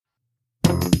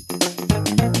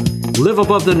Live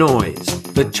Above the Noise,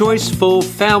 the Choiceful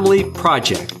Family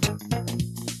Project.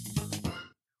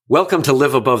 Welcome to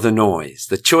Live Above the Noise,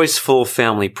 the Choiceful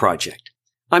Family Project.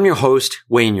 I'm your host,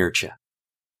 Wayne Yurcha.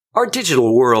 Our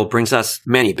digital world brings us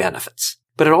many benefits,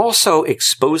 but it also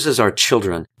exposes our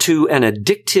children to an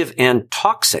addictive and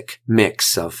toxic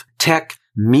mix of tech,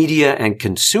 media, and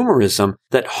consumerism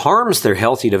that harms their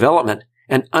healthy development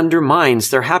and undermines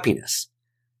their happiness.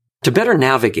 To better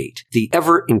navigate the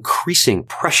ever-increasing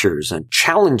pressures and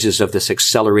challenges of this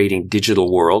accelerating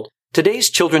digital world, today's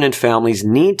children and families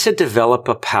need to develop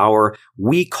a power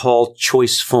we call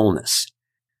choicefulness.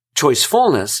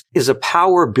 Choicefulness is a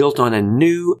power built on a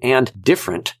new and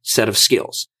different set of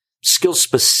skills. Skills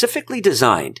specifically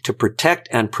designed to protect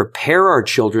and prepare our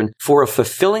children for a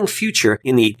fulfilling future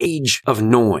in the age of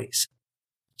noise.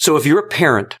 So if you're a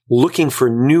parent looking for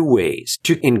new ways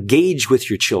to engage with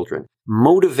your children,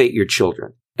 motivate your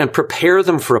children, and prepare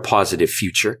them for a positive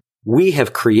future, we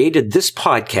have created this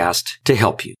podcast to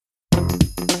help you.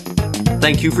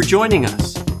 Thank you for joining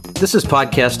us. This is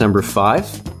podcast number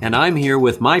 5, and I'm here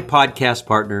with my podcast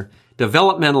partner,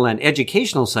 developmental and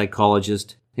educational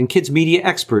psychologist and kids media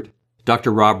expert,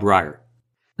 Dr. Rob Reier.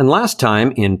 And last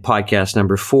time in podcast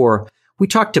number 4, we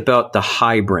talked about the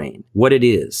high brain, what it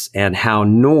is, and how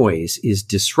noise is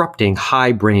disrupting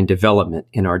high brain development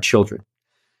in our children.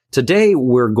 Today,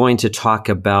 we're going to talk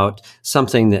about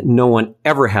something that no one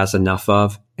ever has enough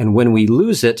of, and when we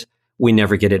lose it, we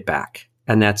never get it back,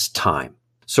 and that's time.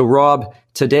 So, Rob,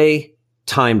 today,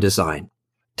 time design.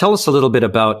 Tell us a little bit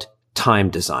about time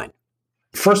design.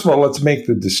 First of all, let's make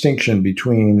the distinction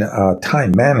between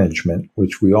time management,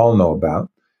 which we all know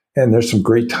about, and there's some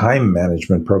great time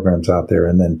management programs out there,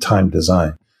 and then time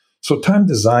design. So time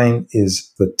design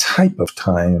is the type of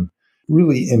time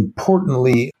really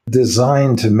importantly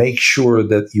designed to make sure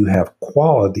that you have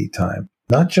quality time.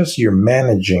 Not just you're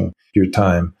managing your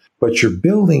time, but you're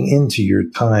building into your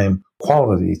time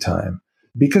quality time.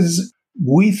 Because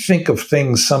we think of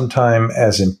things sometimes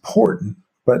as important,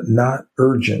 but not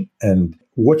urgent. And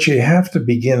what you have to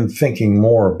begin thinking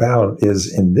more about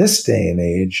is in this day and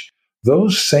age,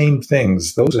 those same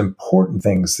things, those important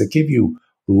things that give you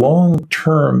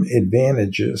long-term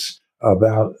advantages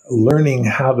about learning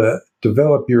how to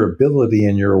develop your ability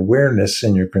and your awareness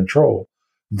and your control,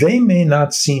 they may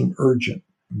not seem urgent.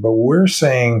 But we're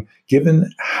saying,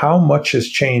 given how much has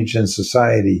changed in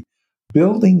society,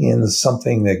 building in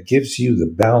something that gives you the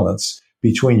balance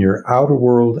between your outer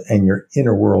world and your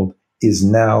inner world is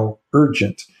now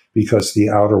urgent because the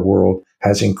outer world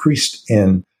has increased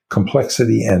in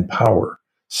complexity and power.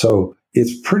 So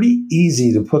it's pretty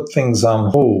easy to put things on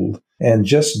hold and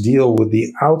just deal with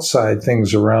the outside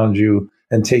things around you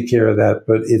and take care of that.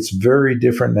 But it's very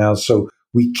different now. So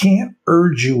we can't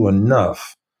urge you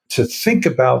enough to think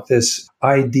about this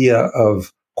idea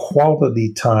of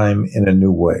quality time in a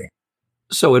new way.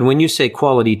 So, and when you say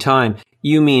quality time,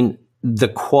 you mean the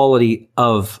quality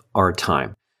of our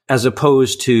time, as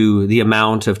opposed to the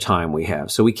amount of time we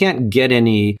have. So we can't get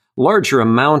any larger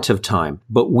amount of time,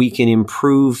 but we can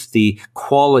improve the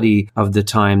quality of the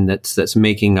time that's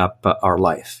making up our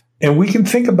life. And we can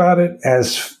think about it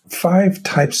as 5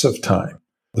 types of time.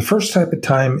 The first type of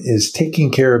time is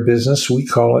taking care of business. We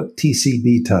call it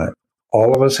TCB time.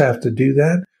 All of us have to do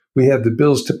that. We have the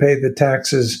bills to pay, the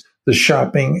taxes, the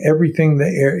shopping, everything,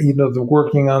 the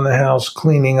working on the house,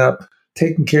 cleaning up,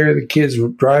 taking care of the kids,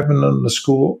 driving them to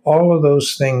school. All of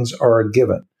those things are a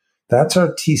given. That's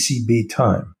our TCB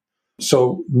time.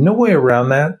 So no way around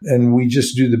that, and we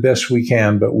just do the best we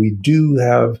can, but we do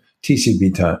have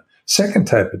TCB time. Second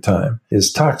type of time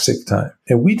is toxic time,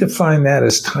 and we define that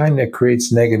as time that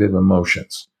creates negative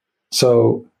emotions.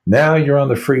 So now you're on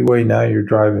the freeway, now you're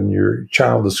driving your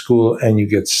child to school, and you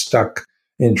get stuck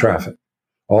in traffic.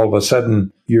 All of a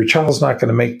sudden, your child's not going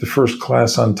to make the first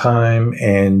class on time,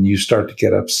 and you start to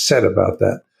get upset about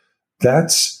that.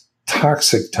 That's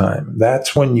toxic time.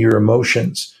 That's when your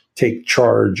emotions take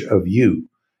charge of you.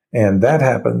 And that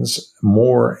happens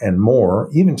more and more,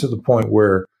 even to the point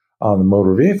where on the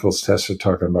motor vehicles test, they're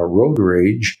talking about road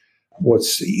rage.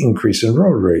 What's the increase in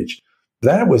road rage?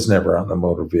 That was never on the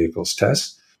motor vehicles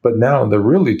test. But now they're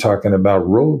really talking about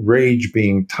road rage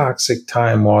being toxic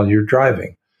time while you're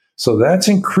driving. So that's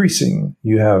increasing.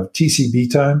 You have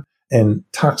TCB time, and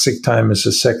toxic time is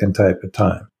the second type of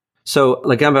time. So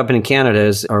like I'm up in Canada,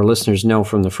 as our listeners know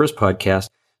from the first podcast,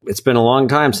 it's been a long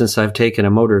time since I've taken a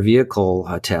motor vehicle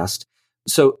test.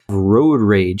 So road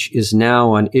rage is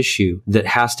now an issue that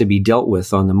has to be dealt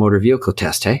with on the motor vehicle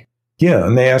test, hey? Yeah,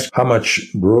 and they ask how much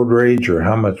road rage or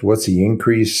what's the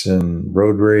increase in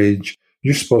road rage.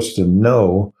 You're supposed to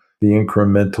know the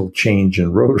incremental change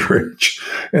in road rage.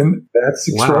 And that's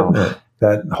extraordinary. Wow.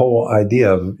 That whole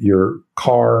idea of your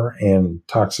car and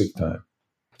toxic time.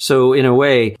 So in a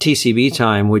way, TCB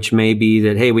time, which may be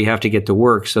that, hey, we have to get to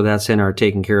work, so that's in our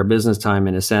taking care of business time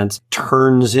in a sense,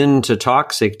 turns into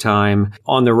toxic time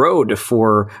on the road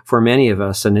for many of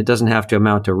us. And it doesn't have to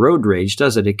amount to road rage,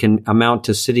 does it? It can amount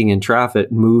to sitting in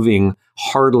traffic, moving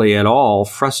hardly at all,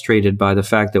 frustrated by the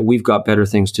fact that we've got better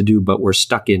things to do, but we're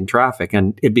stuck in traffic,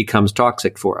 and it becomes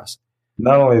toxic for us.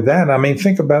 Not only that, I mean,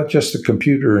 think about just the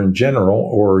computer in general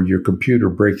or your computer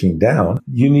breaking down.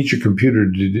 You need your computer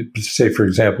to, say, for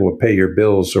example, to pay your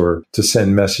bills or to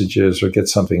send messages or get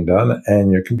something done,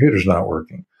 and your computer's not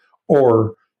working.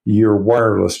 Or your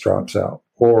wireless drops out,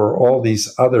 or all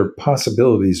these other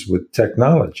possibilities with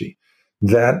technology.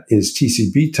 That is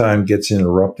TCB time gets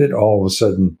interrupted. All of a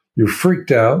sudden, you're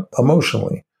freaked out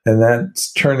emotionally, and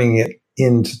that's turning it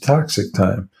into toxic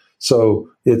time. So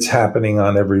it's happening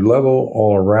on every level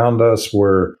all around us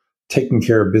where taking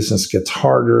care of business gets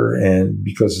harder, and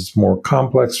because it's more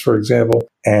complex, for example,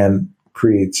 and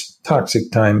creates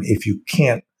toxic time if you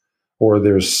can't, or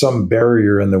there's some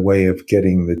barrier in the way of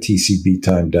getting the TCB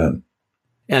time done.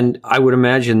 And I would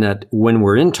imagine that when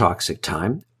we're in toxic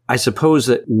time, I suppose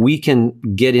that we can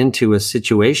get into a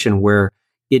situation where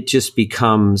it just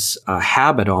becomes a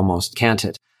habit almost, can't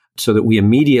it? So that we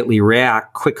immediately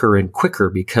react quicker and quicker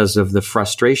because of the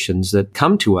frustrations that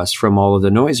come to us from all of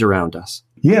the noise around us.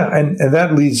 Yeah, and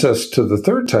that leads us to the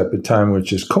third type of time,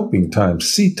 which is coping time,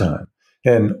 C time.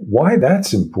 And why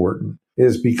that's important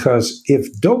is because if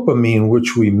dopamine,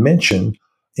 which we mentioned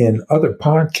in other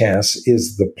podcasts,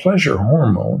 is the pleasure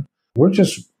hormone, we're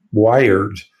just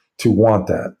wired to want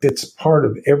that. It's part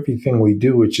of everything we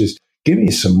do, which is give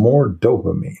me some more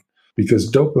dopamine,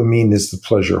 because dopamine is the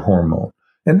pleasure hormone.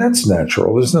 And that's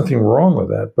natural. There's nothing wrong with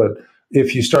that. But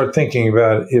if you start thinking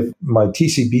about if my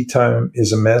TCB time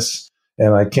is a mess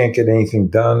and I can't get anything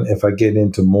done, if I get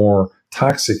into more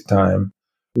toxic time,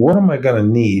 what am I going to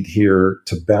need here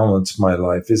to balance my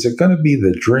life? Is it going to be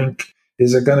the drink?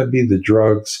 Is it going to be the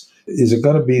drugs? Is it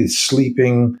going to be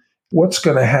sleeping? What's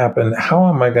going to happen? How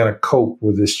am I going to cope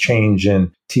with this change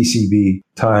in TCB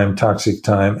time, toxic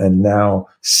time, and now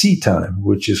C time,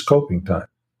 which is coping time?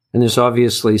 And there's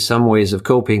obviously some ways of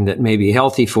coping that may be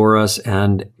healthy for us,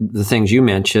 and the things you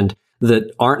mentioned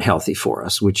that aren't healthy for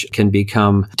us, which can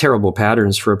become terrible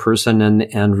patterns for a person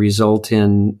and result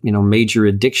in, major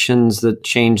addictions that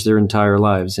change their entire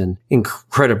lives in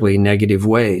incredibly negative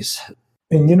ways.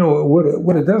 And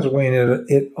what it does, Wayne,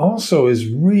 it also is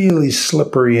really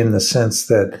slippery in the sense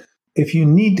that if you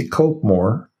need to cope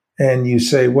more and you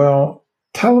say, well,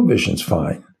 television's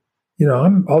fine.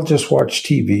 I'll just watch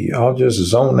TV. I'll just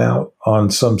zone out on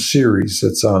some series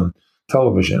that's on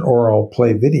television, or I'll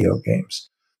play video games.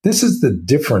 This is the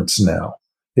difference now,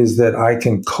 is that I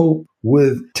can cope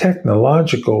with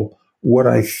technological, what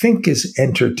I think is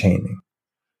entertaining.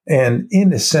 And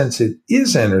in a sense, it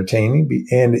is entertaining,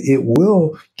 and it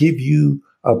will give you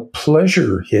a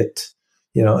pleasure hit,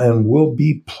 and will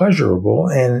be pleasurable.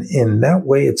 And in that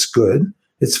way, it's good.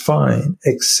 It's fine,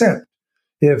 except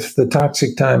if the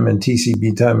toxic time and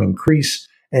TCB time increase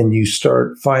and you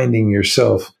start finding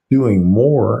yourself doing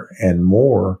more and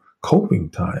more coping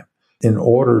time in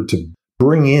order to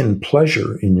bring in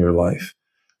pleasure in your life,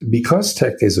 because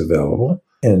tech is available,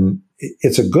 and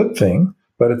it's a good thing,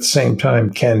 but at the same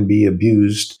time can be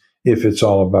abused if it's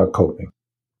all about coping.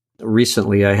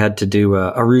 Recently, I had to do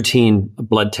a routine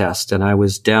blood test, and I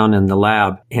was down in the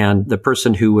lab, and the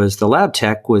person who was the lab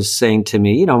tech was saying to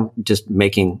me, just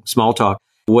making small talk,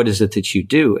 what is it that you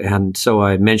do? And so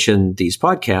I mentioned these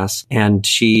podcasts, and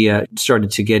she started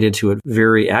to get into it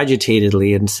very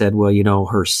agitatedly and said, well,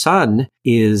 her son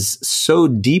is so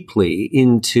deeply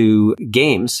into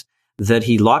games that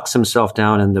he locks himself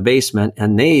down in the basement,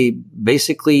 and they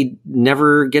basically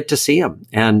never get to see him.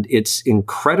 And it's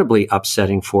incredibly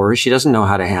upsetting for her. She doesn't know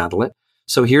how to handle it.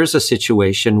 So here's a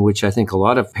situation which I think a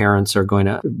lot of parents are going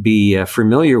to be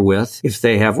familiar with if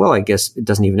they have, I guess it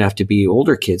doesn't even have to be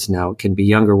older kids now. It can be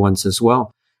younger ones as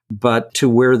well. But to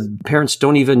where parents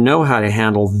don't even know how to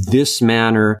handle this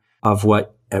manner of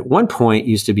what at one point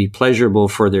used to be pleasurable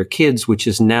for their kids, which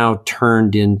is now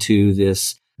turned into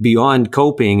this beyond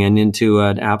coping and into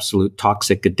an absolute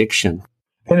toxic addiction.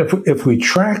 And if we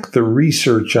track the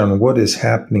research on what is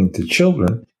happening to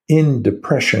children in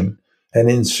depression and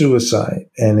in suicide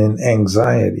and in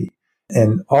anxiety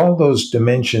and all those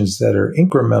dimensions that are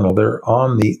incremental, they're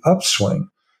on the upswing,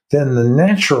 then the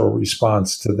natural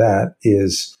response to that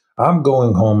is, I'm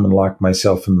going home and lock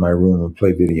myself in my room and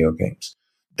play video games.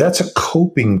 That's a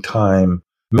coping time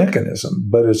mechanism,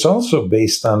 but it's also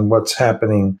based on what's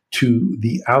happening to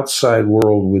the outside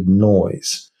world with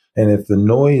noise. And if the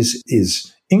noise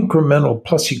is incremental,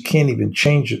 plus you can't even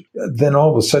change it, then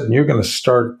all of a sudden you're going to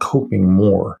start coping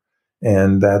more.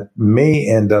 And that may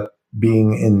end up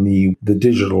being in the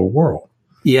digital world.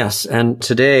 Yes. And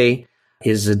today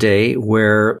is a day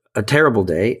where, a terrible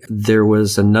day, there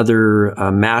was another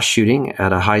mass shooting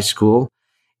at a high school,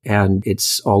 and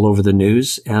it's all over the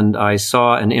news. And I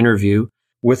saw an interview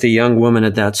with a young woman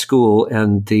at that school,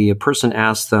 and the person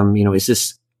asked them, is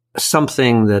this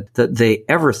something that they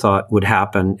ever thought would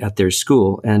happen at their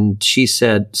school? And she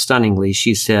said, stunningly,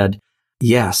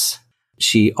 yes,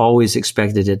 she always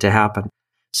expected it to happen.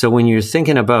 So when you're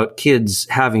thinking about kids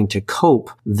having to cope,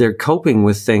 they're coping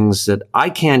with things that I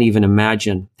can't even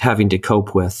imagine having to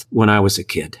cope with when I was a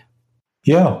kid.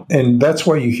 Yeah. And that's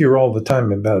why you hear all the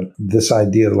time about this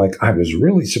idea, like, I was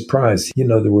really surprised.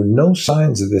 There were no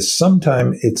signs of this.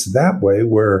 Sometimes it's that way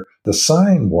where the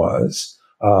sign was,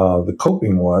 the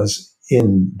coping was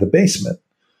in the basement,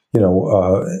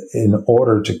 in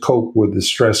order to cope with the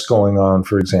stress going on,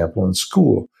 for example, in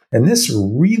school. And this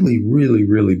really, really,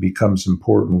 really becomes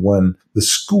important when the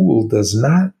school does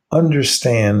not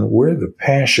understand where the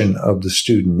passion of the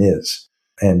student is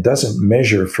and doesn't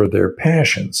measure for their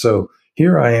passion. So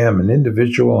here I am, an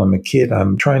individual, I'm a kid,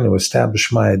 I'm trying to establish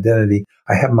my identity,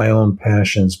 I have my own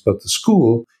passions, but the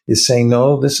school is saying,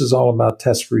 no, this is all about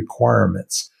test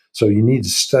requirements. So you need to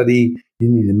study, you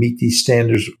need to meet these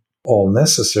standards, all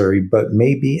necessary, but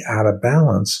maybe out of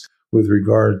balance with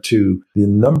regard to the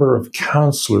number of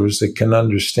counselors that can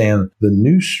understand the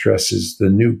new stresses, the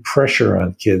new pressure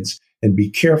on kids, and be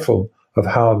careful of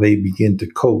how they begin to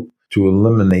cope to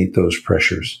eliminate those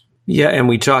pressures. Yeah, and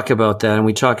we talk about that, and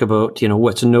we talk about,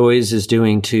 what noise is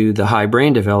doing to the high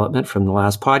brain development from the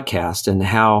last podcast, and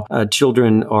how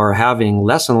children are having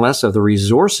less and less of the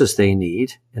resources they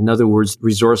need. In other words,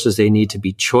 resources they need to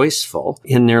be choiceful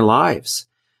in their lives.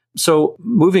 So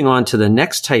moving on to the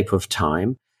next type of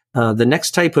time. The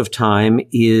next type of time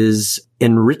is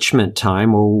enrichment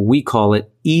time, or we call it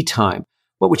E-time.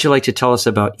 What would you like to tell us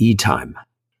about E-time?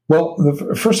 Well,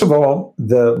 first of all,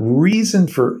 the reason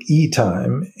for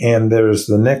E-time, and there's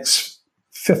the next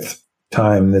fifth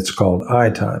time that's called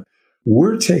I-time.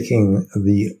 We're taking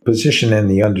the position and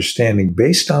the understanding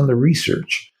based on the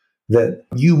research that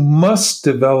you must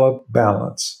develop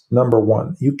balance. Number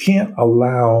one, you can't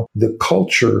allow the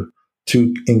culture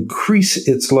to increase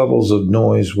its levels of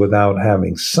noise without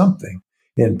having something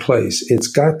in place. It's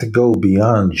got to go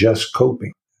beyond just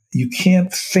coping. You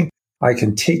can't think, I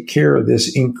can take care of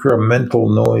this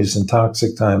incremental noise and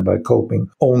toxic time by coping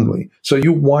only. So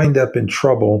you wind up in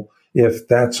trouble if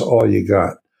that's all you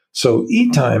got. So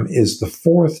E-time is the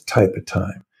fourth type of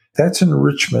time. That's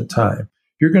enrichment time.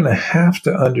 You're going to have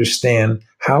to understand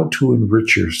how to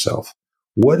enrich yourself.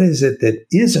 What is it that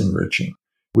is enriching?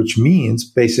 Which means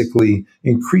basically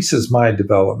increases my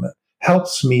development,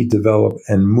 helps me develop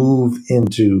and move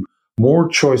into more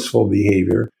choiceful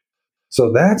behavior.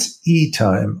 So that's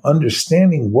E-time,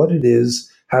 understanding what it is,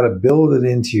 how to build it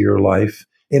into your life.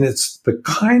 And it's the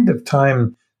kind of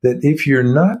time that if you're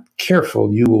not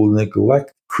careful, you will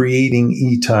neglect creating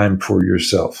E-time for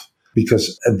yourself,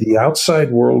 because the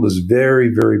outside world is very,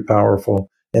 very powerful,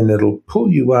 and it'll pull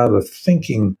you out of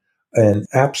thinking and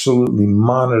absolutely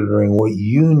monitoring what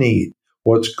you need,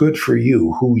 what's good for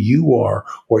you, who you are,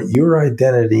 what your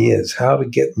identity is, how to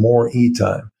get more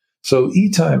E-time. So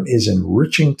E-time is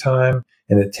enriching time,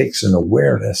 and it takes an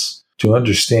awareness to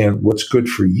understand what's good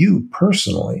for you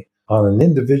personally on an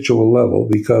individual level,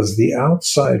 because the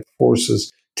outside forces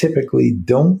typically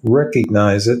don't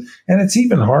recognize it. And it's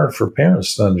even hard for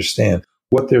parents to understand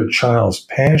what their child's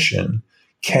passion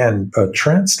can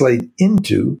translate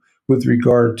into with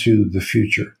regard to the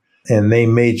future. And they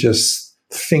may just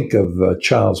think of the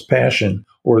child's passion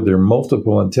or their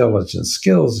multiple intelligence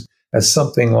skills as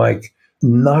something like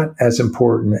not as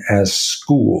important as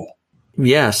school.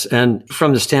 Yes. And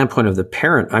from the standpoint of the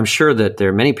parent, I'm sure that there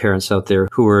are many parents out there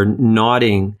who are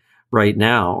nodding right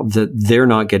now that they're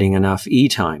not getting enough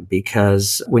E-time,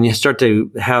 because when you start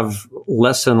to have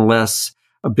less and less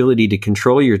ability to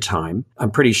control your time,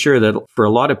 I'm pretty sure that for a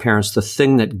lot of parents, the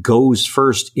thing that goes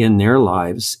first in their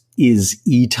lives is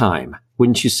E-time.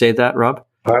 Wouldn't you say that, Rob?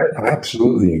 I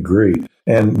absolutely agree.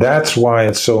 And that's why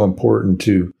it's so important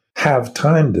to have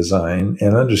time design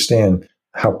and understand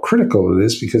how critical it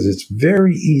is, because it's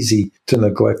very easy to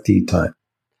neglect E-time.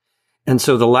 And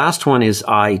so the last one is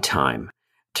I-time.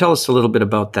 Tell us a little bit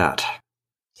about that.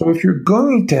 So if you're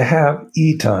going to have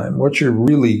E-time, what you're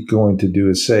really going to do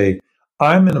is say,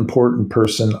 I'm an important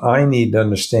person. I need to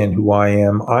understand who I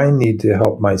am. I need to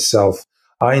help myself.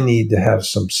 I need to have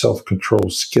some self-control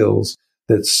skills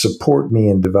that support me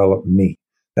and develop me.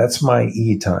 That's my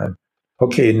E time.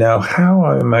 Okay, now how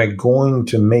am I going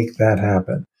to make that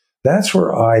happen? That's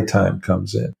where I time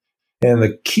comes in. And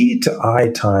the key to I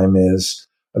time is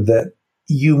that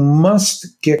you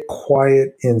must get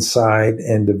quiet inside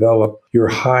and develop your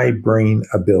high brain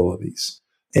abilities.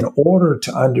 In order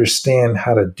to understand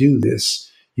how to do this,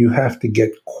 you have to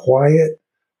get quiet.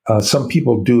 Some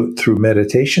people do it through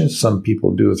meditation. Some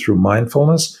people do it through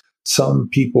mindfulness. Some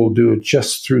people do it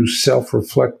just through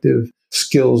self-reflective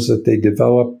skills that they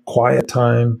develop, quiet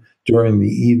time during the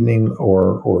evening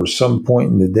or some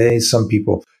point in the day. Some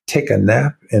people take a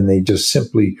nap and they just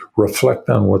simply reflect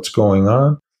on what's going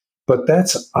on. But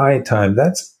that's I time.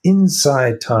 That's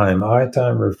inside time. I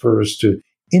time refers to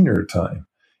inner time.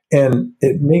 And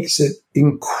it makes it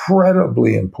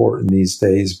incredibly important these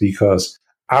days because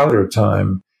outer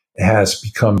time has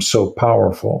become so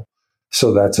powerful.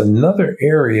 So that's another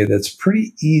area that's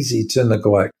pretty easy to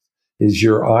neglect is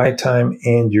your I time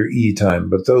and your E time.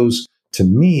 But those, to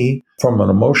me, from an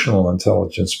emotional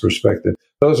intelligence perspective,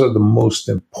 those are the most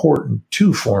important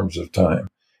two forms of time.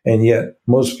 And yet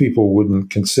most people wouldn't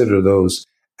consider those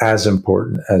as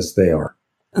important as they are.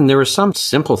 And there are some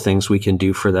simple things we can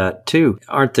do for that too,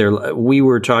 aren't there? We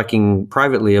were talking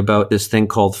privately about this thing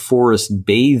called forest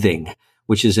bathing,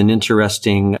 which is an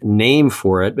interesting name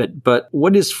for it. But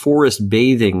what is forest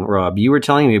bathing, Rob? You were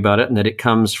telling me about it and that it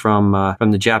comes from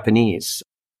the Japanese.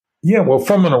 Yeah, well,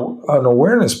 from an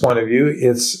awareness point of view,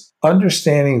 it's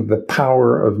understanding the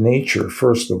power of nature,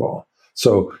 first of all.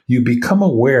 So you become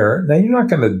aware. Now, you're not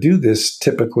going to do this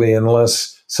typically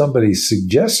unless somebody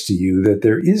suggests to you that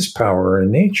there is power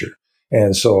in nature.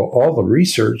 And so all the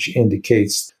research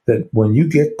indicates that when you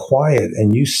get quiet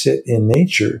and you sit in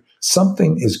nature,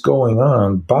 something is going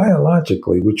on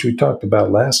biologically, which we talked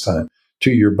about last time,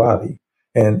 to your body.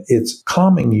 And it's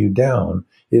calming you down.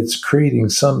 It's creating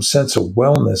some sense of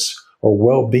wellness or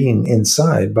well-being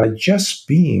inside by just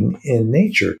being in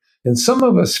nature. And some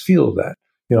of us feel that.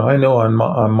 You know, I know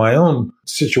on my own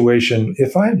situation,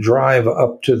 if I drive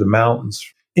up to the mountains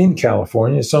in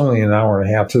California, it's only an hour and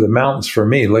a half to the mountains for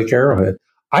me, Lake Arrowhead,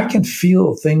 I can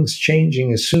feel things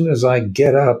changing as soon as I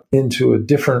get up into a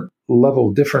different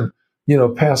level,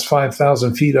 past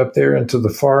 5,000 feet up there into the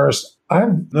forest.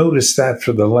 I've noticed that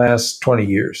for the last 20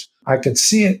 years. I can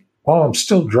see it while I'm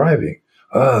still driving.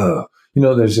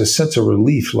 There's a sense of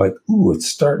relief like, ooh, it's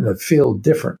starting to feel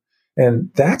different. And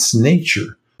that's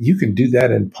nature. You can do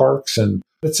that in parks, and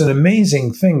it's an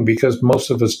amazing thing because most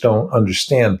of us don't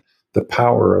understand the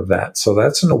power of that. So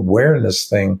that's an awareness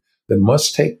thing that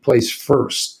must take place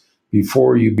first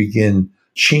before you begin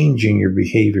changing your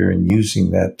behavior and using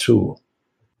that tool.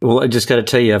 Well, I just got to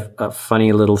tell you a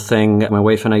funny little thing. My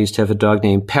wife and I used to have a dog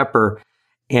named Pepper,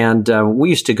 and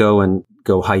we used to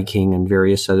go hiking and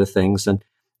various other things. And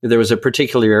there was a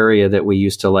particular area that we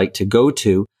used to like to go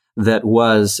to that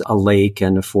was a lake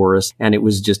and a forest, and it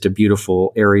was just a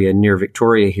beautiful area near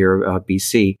Victoria here,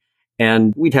 BC.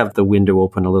 And we'd have the window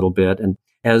open a little bit. And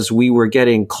as we were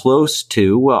getting close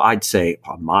to, well, I'd say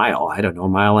a mile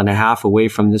and a half away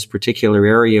from this particular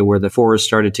area where the forest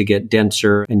started to get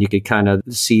denser and you could kind of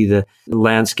see the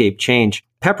landscape change,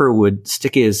 Pepper would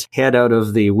stick his head out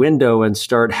of the window and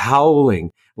start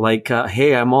howling like,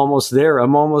 hey, I'm almost there.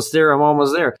 I'm almost there. I'm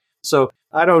almost there. So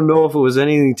I don't know if it was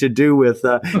anything to do with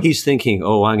he's thinking,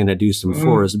 oh, I'm going to do some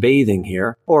forest bathing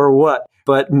here or what.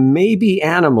 But maybe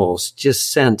animals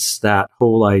just sense that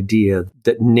whole idea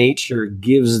that nature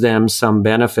gives them some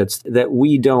benefits that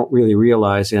we don't really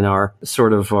realize in our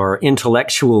sort of our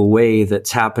intellectual way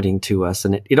that's happening to us.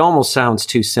 And it almost sounds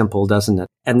too simple, doesn't it?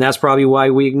 And that's probably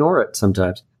why we ignore it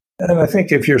sometimes. And I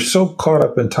think if you're so caught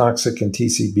up in toxic and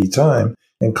TCB time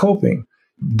and coping,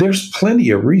 there's plenty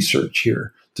of research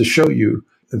here to show you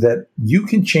that you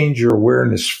can change your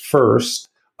awareness first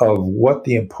of what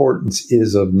the importance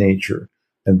is of nature.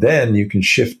 And then you can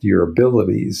shift your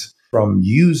abilities from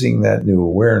using that new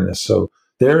awareness. So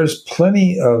there's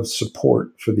plenty of support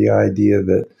for the idea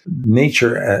that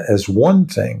nature as one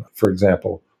thing, for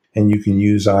example, and you can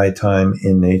use I time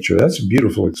in nature. That's a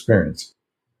beautiful experience.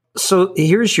 So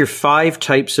here's your 5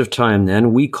 types of time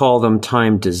then. We call them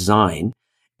time design.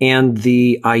 And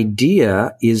the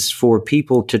idea is for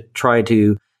people to try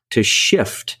to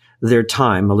shift their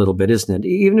time a little bit, isn't it?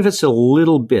 Even if it's a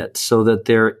little bit, so that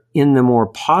they're in the more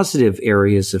positive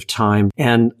areas of time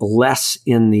and less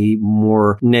in the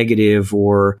more negative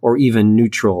or even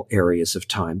neutral areas of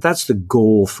time. That's the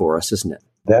goal for us, isn't it?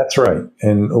 That's right.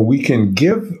 And we can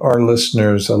give our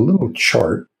listeners a little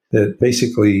chart that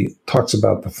basically talks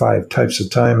about the 5 types of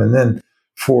time. And then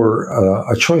for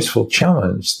a choiceful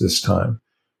challenge this time,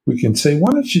 we can say,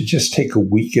 why don't you just take a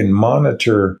week and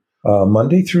monitor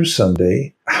Monday through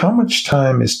Sunday, how much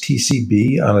time is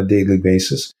TCB on a daily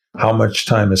basis? How much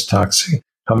time is toxic?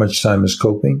 How much time is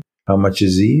coping? How much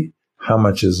is E? How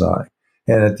much is I?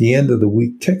 And at the end of the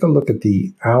week, take a look at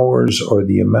the hours or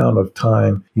the amount of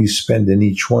time you spend in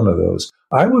each one of those.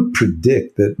 I would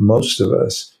predict that most of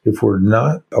us, if we're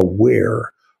not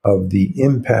aware of the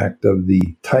impact of the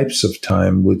types of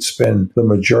time, would spend the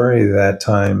majority of that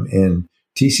time in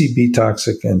TCB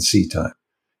toxic and C time.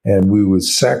 And we would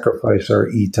sacrifice our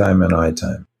E time and I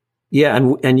time. Yeah,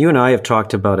 and you and I have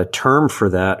talked about a term for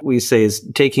that. We say is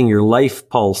taking your life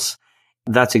pulse.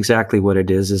 That's exactly what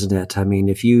it is, isn't it? I mean,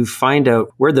 if you find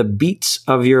out where the beats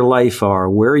of your life are,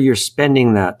 where you're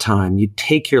spending that time, you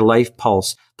take your life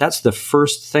pulse. That's the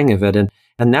first thing of it.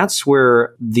 And that's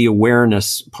where the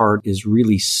awareness part is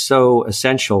really so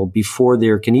essential before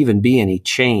there can even be any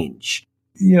change.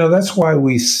 That's why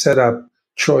we set up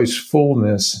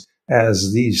choicefulness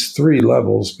as these 3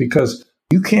 levels, because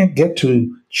you can't get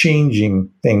to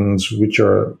changing things which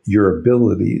are your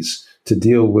abilities to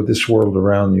deal with this world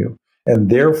around you, and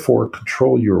therefore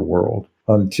control your world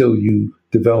until you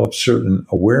develop certain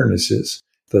awarenesses.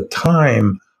 The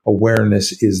time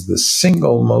awareness is the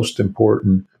single most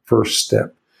important first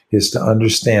step, is to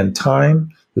understand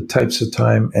time, the types of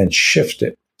time, and shift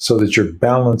it so that you're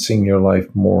balancing your life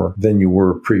more than you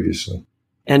were previously.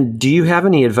 And do you have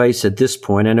any advice at this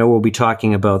point? I know we'll be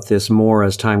talking about this more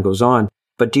as time goes on,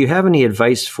 but do you have any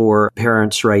advice for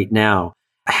parents right now,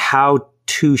 how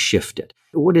to shift it?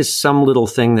 What is some little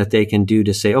thing that they can do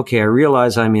to say, okay, I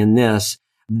realize I'm in this.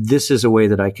 This is a way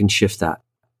that I can shift that?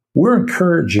 We're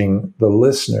encouraging the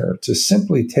listener to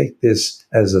simply take this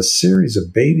as a series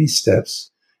of baby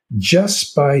steps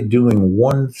just by doing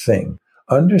one thing,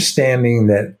 understanding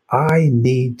that I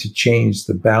need to change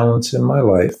the balance in my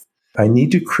life. I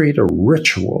need to create a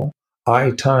ritual,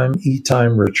 I time, E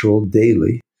time ritual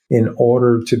daily in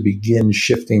order to begin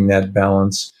shifting that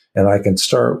balance. And I can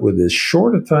start with as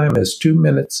short a time as 2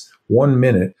 minutes, 1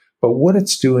 minute. But what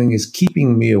it's doing is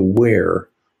keeping me aware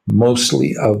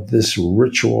mostly of this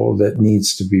ritual that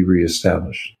needs to be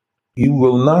reestablished. You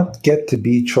will not get to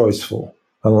be choiceful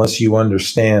unless you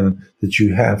understand that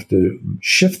you have to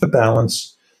shift the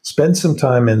balance, spend some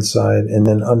time inside, and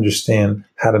then understand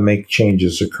how to make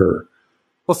changes occur.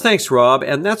 Well, thanks, Rob.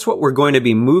 And that's what we're going to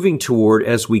be moving toward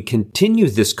as we continue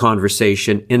this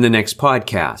conversation in the next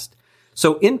podcast.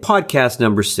 So in podcast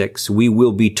number 6, we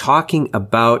will be talking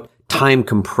about time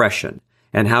compression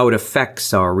and how it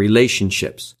affects our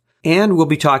relationships. And we'll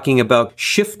be talking about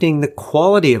shifting the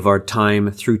quality of our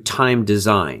time through time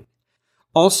design.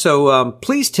 Also,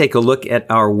 please take a look at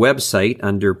our website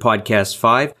under podcast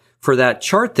 5 for that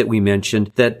chart that we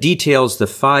mentioned that details the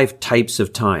 5 types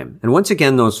of time. And once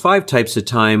again, those 5 types of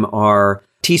time are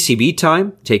TCB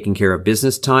time, taking care of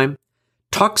business time,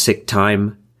 toxic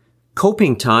time,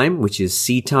 coping time, which is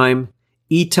C time,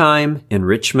 E time,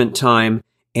 enrichment time,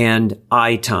 and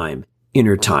I time,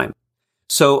 inner time.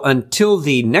 So until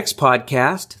the next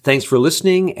podcast, thanks for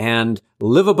listening and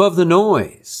live above the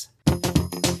noise.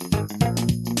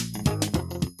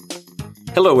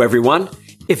 Hello, everyone.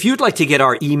 If you'd like to get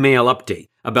our email update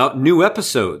about new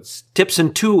episodes, tips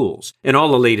and tools, and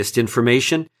all the latest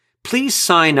information, please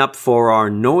sign up for our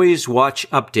Noise Watch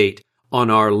update on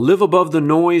our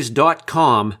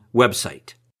liveabovethenoise.com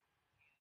website.